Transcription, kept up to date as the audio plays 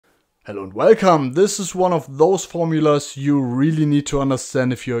Hello and welcome. This is one of those formulas you really need to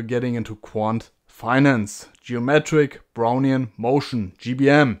understand if you're getting into quant finance. Geometric Brownian Motion,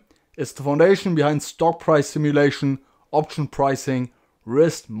 GBM, is the foundation behind stock price simulation, option pricing,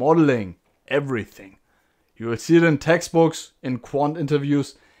 risk modeling, everything. You will see it in textbooks, in quant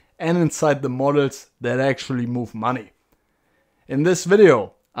interviews, and inside the models that actually move money. In this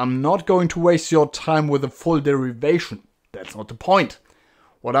video, I'm not going to waste your time with a full derivation. That's not the point.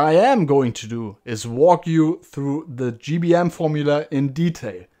 What I am going to do is walk you through the GBM formula in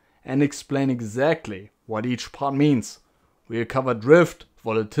detail and explain exactly what each part means. We'll cover drift,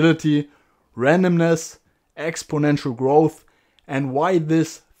 volatility, randomness, exponential growth, and why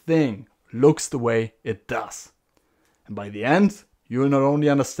this thing looks the way it does. And by the end, you will not only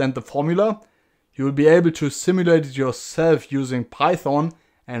understand the formula, you will be able to simulate it yourself using Python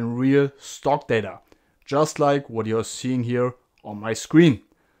and real stock data, just like what you're seeing here on my screen.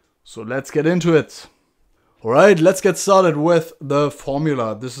 So let's get into it. Alright, let's get started with the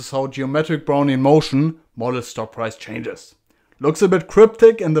formula. This is how Geometric Brownian Motion models stock price changes. Looks a bit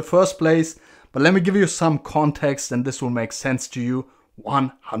cryptic in the first place, but let me give you some context and this will make sense to you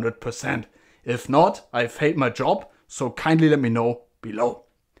 100%. If not, I failed my job, so kindly let me know below.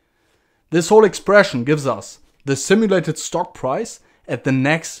 This whole expression gives us the simulated stock price at the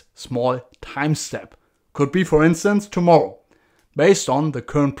next small time step. Could be, for instance, tomorrow, based on the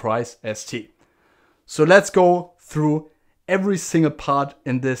current price ST. So let's go through every single part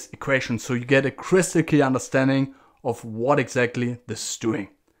in this equation so you get a crystal clear understanding of what exactly this is doing.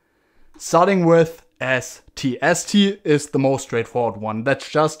 Starting with ST. ST is the most straightforward one. That's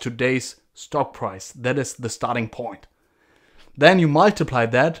just today's stock price. That is the starting point. Then you multiply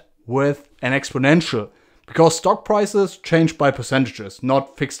that with an exponential because stock prices change by percentages,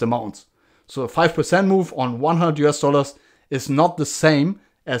 not fixed amounts. So a 5% move on $100 is not the same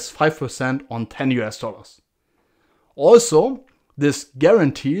as 5% on $10. Also, this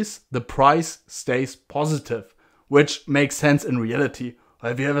guarantees the price stays positive, which makes sense in reality.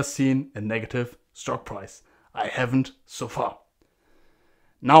 Have you ever seen a negative stock price? I haven't so far.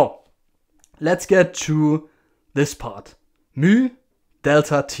 Now, let's get to this part. Mu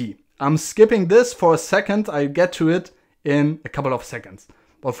delta t. I'm skipping this for a second. I'll get to it in a couple of seconds.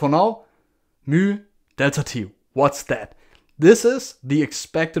 But for now, mu delta t. What's that? This is the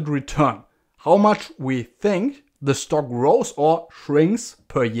expected return, how much we think the stock grows or shrinks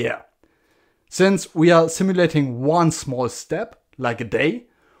per year. Since we are simulating one small step, like a day,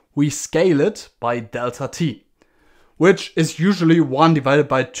 we scale it by delta t, which is usually 1 divided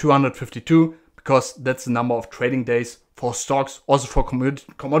by 252 because that's the number of trading days for stocks, also for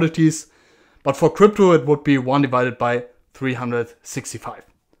commodities. But for crypto, it would be 1 divided by 365,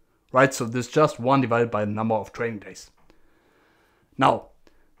 right? So this is just 1 divided by the number of trading days. Now,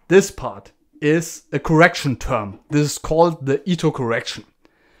 this part is a correction term. This is called the ETO Correction.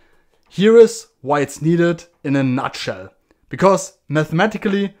 Here is why it's needed in a nutshell. Because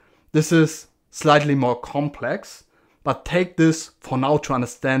mathematically, this is slightly more complex, but take this for now to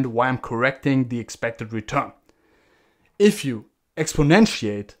understand why I'm correcting the expected return. If you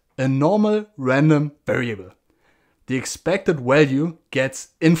exponentiate a normal random variable, the expected value gets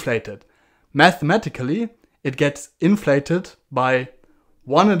inflated. Mathematically, it gets inflated by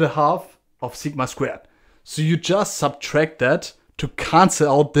 1.5 of sigma squared. So you just subtract that to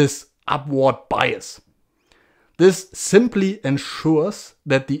cancel out this upward bias. This simply ensures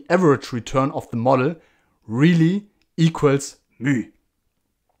that the average return of the model really equals mu.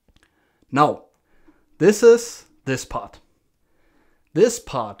 Now, this is this part. This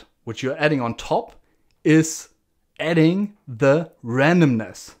part, which you're adding on top, is adding the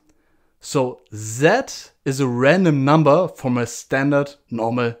randomness. So Z is a random number from a standard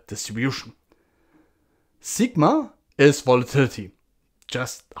normal distribution. Sigma is volatility,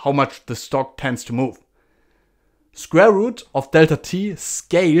 just how much the stock tends to move. Square root of delta t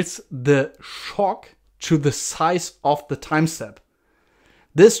scales the shock to the size of the time step.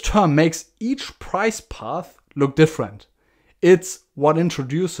 This term makes each price path look different. It's what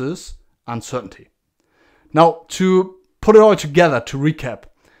introduces uncertainty. Now, to put it all together, to recap,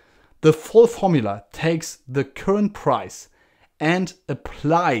 the full formula takes the current price and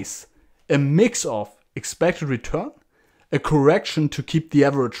applies a mix of expected return, a correction to keep the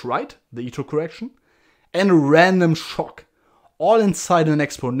average right, the ETO correction, and a random shock, all inside an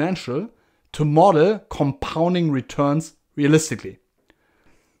exponential to model compounding returns realistically.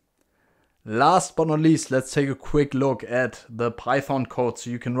 Last but not least, let's take a quick look at the Python code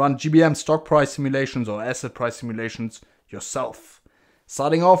so you can run GBM stock price simulations or asset price simulations yourself.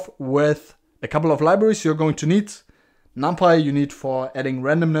 Starting off with a couple of libraries you're going to need. NumPy you need for adding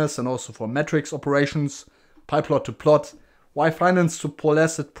randomness and also for metrics operations, pyplot to plot, yfinance to pull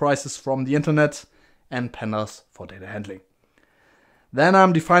asset prices from the internet, and pandas for data handling. Then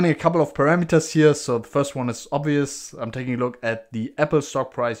I'm defining a couple of parameters here. So the first one is obvious. I'm taking a look at the Apple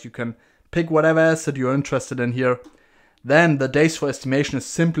stock price. You can pick whatever asset you're interested in here. Then the days for estimation is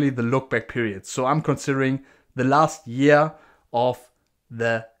simply the look back period. So I'm considering the last year of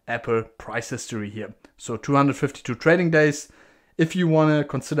the Apple price history here. So 252 trading days. If you want to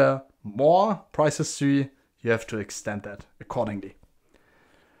consider more price history, you have to extend that accordingly.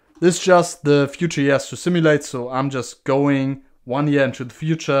 This is just the future years to simulate. So I'm just going 1 year into the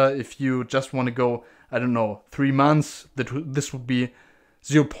future. If you just want to go, I don't know, 3 months, this would be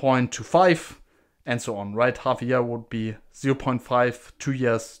 0.25 and so on, right? Half a year would be 0.5, 2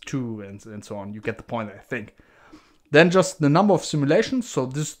 years, 2, and so on. You get the point, I think. Then just the number of simulations. So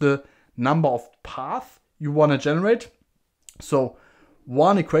this is the number of paths you want to generate. So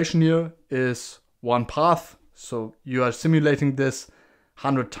one equation here is one path. So you are simulating this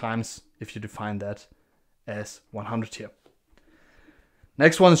 100 times if you define that as 100 here.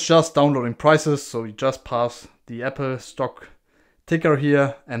 Next one is just downloading prices. So you just pass the Apple stock ticker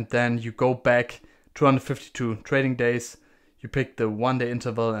here, and then you go back 252 trading days. You pick the 1 day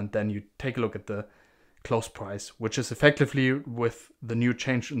interval, and then you take a look at the close price, which is effectively, with the new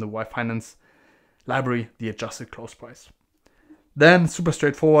change in the yfinance library, the adjusted close price. Then super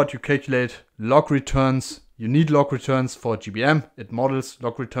straightforward, you calculate log returns. You need log returns for GBM. It models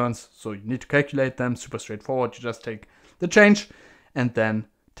log returns, so you need to calculate them. Super straightforward. You just take the change and then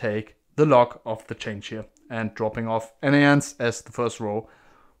take the log of the change here, and dropping off NANs, as the first row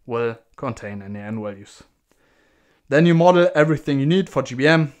will contain NAN values. Then you model everything you need for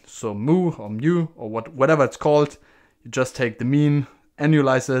GBM, so mu or whatever it's called. You just take the mean,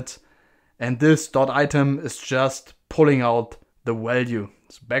 annualize it, and this dot item is just pulling out the value.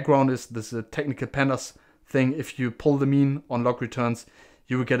 So background is this is a technical pandas thing. If you pull the mean on log returns,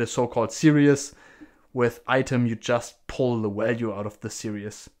 you will get a so-called series. With item, you just pull the value out of the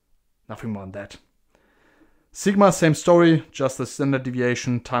series. Nothing more than that. Sigma, same story, just the standard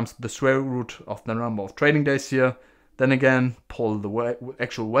deviation times the square root of the number of trading days here. Then again, pull the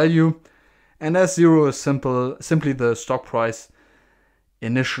actual value. And S0 is simply the stock price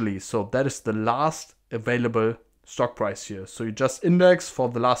initially. So that is the last available stock price here. So you just index for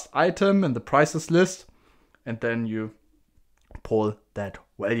the last item in the prices list, and then you pull that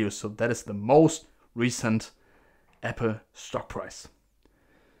value. So that is the most recent Apple stock price.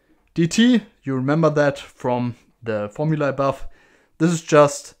 DT, you remember that from the formula above. This is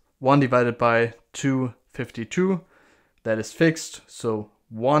just 1 divided by 252. That is fixed. So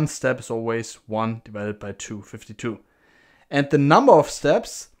one step is always 1 divided by 252. And the number of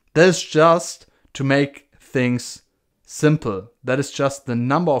steps, that is just to make things simple. That is just the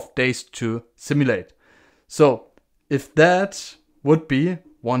number of days to simulate. So if that would be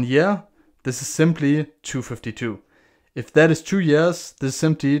 1 year, this is simply 252. If that is 2 years, this is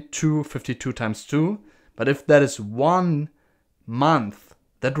simply 252 times 2. But if that is 1 month,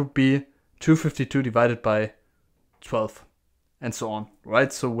 that would be 252 divided by 12 and so on,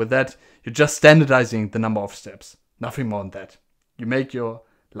 right? So with that, you're just standardizing the number of steps. Nothing more than that. You make your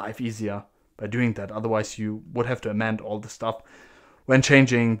life easier by doing that. Otherwise, you would have to amend all the stuff when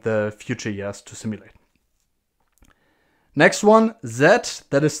changing the future years to simulate. Next one, Z,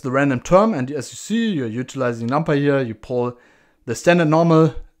 that is the random term. And as you see, you're utilizing NumPy here. You pull the standard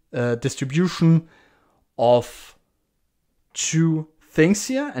normal distribution of 2 things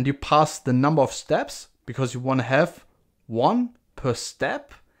here, and you pass the number of steps because you want to have 1 per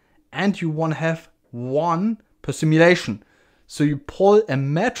step and you want to have 1 per simulation. So you pull a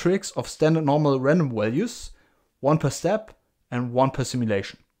matrix of standard normal random values, 1 per step and 1 per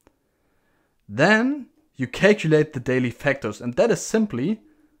simulation. Then you calculate the daily factors, and that is simply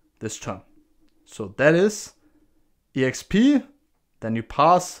this term. So that is exp, then you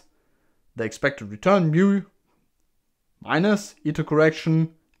pass the expected return mu minus ETO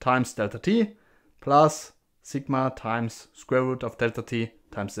correction times delta t plus sigma times square root of delta t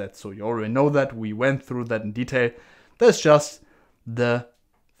times z. So you already know that. We went through that in detail. That's just the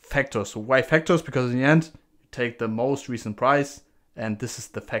factors. So why factors? Because in the end, you take the most recent price, and this is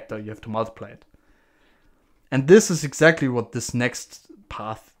the factor. You have to multiply it. And this is exactly what this next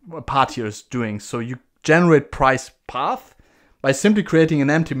part here is doing. So you generate price path by simply creating an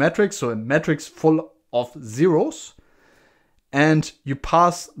empty matrix, so a matrix full of zeros, and you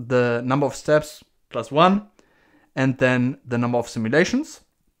pass the number of steps plus 1, and then the number of simulations.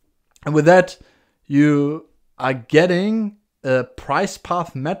 And with that, you are getting a price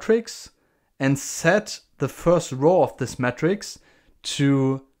path matrix and set the first row of this matrix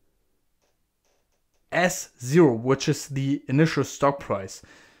to S0, which is the initial stock price.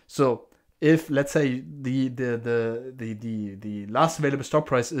 So if, let's say, the last available stock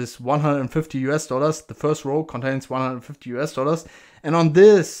price is $150, the first row contains $150, and on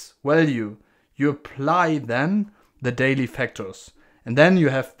this value you apply then the daily factors. And then you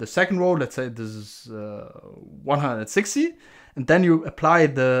have the second row, let's say this is 160, and then you apply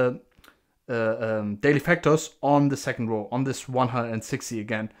the daily factors on the second row, on this 160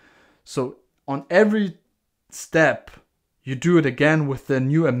 again. So on every step, you do it again with the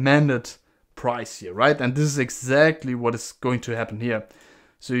new amended price here, right? And this is exactly what is going to happen here.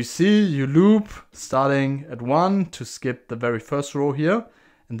 So you see, you loop starting at 1 to skip the very first row here,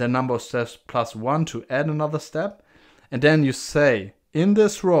 and then number of steps plus 1 to add another step. And then you say, in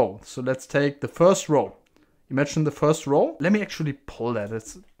this row, so let's take the first row. Imagine the first row. Let me actually pull that.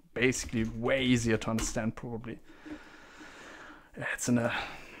 It's basically way easier to understand probably. It's in a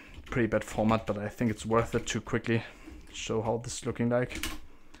pretty bad format, but I think it's worth it to quickly show how this is looking like.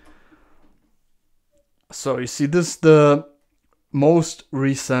 So you see, this is the most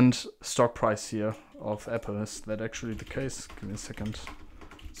recent stock price here of Apple. Is that actually the case? Give me a second.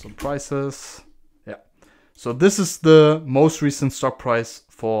 So prices, yeah. So this is the most recent stock price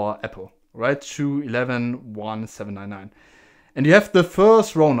for Apple, right? 211,179. And you have the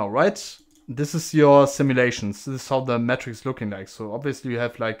first row now, right? This is your simulations. This is how the metric is looking like. So obviously you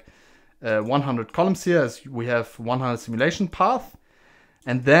have like 100 columns here, as we have 100 simulation path.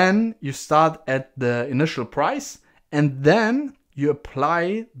 And then you start at the initial price, and then you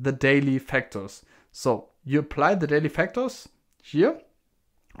apply the daily factors. So you apply the daily factors here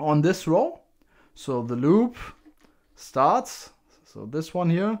on this row. So the loop starts, so this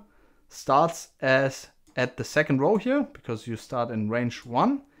one here starts as at the second row here, because you start in range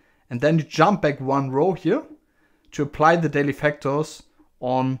 1, and then you jump back one row here to apply the daily factors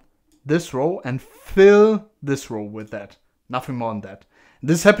on this row and fill this row with that. Nothing more than that.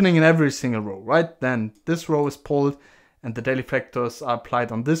 This is happening in every single row, right? Then this row is pulled and the daily factors are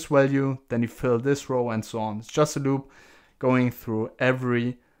applied on this value. Then you fill this row and so on. It's just a loop going through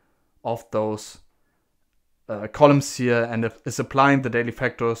every of those columns here, and is applying the daily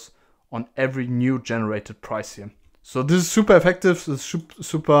factors on every new generated price here. So this is super effective. It's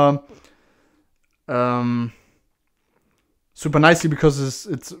super nicely, because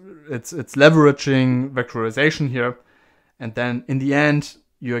it's leveraging vectorization here. And then in the end,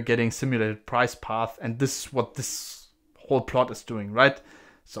 you're getting simulated price path. And this is what this whole plot is doing, right?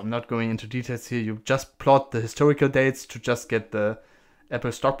 So I'm not going into details here. You just plot the historical dates to just get the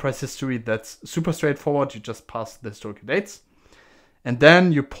Apple stock price history. That's super straightforward. You just pass the historical dates. And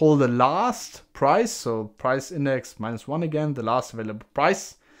then you pull the last price. So price index -1 again, the last available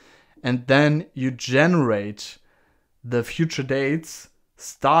price. And then you generate the future dates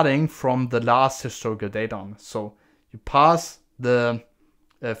starting from the last historical date on. So you pass the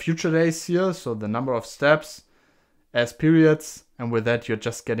future days here, so the number of steps as periods, and with that you're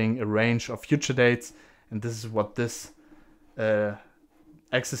just getting a range of future dates, and this is what this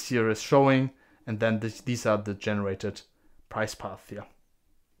axis here is showing, and then these are the generated price path here.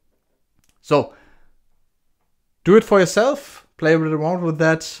 So do it for yourself, play a bit around with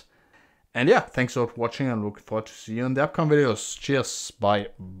that, and yeah, thanks for watching, and looking forward to see you in the upcoming videos. Cheers, bye.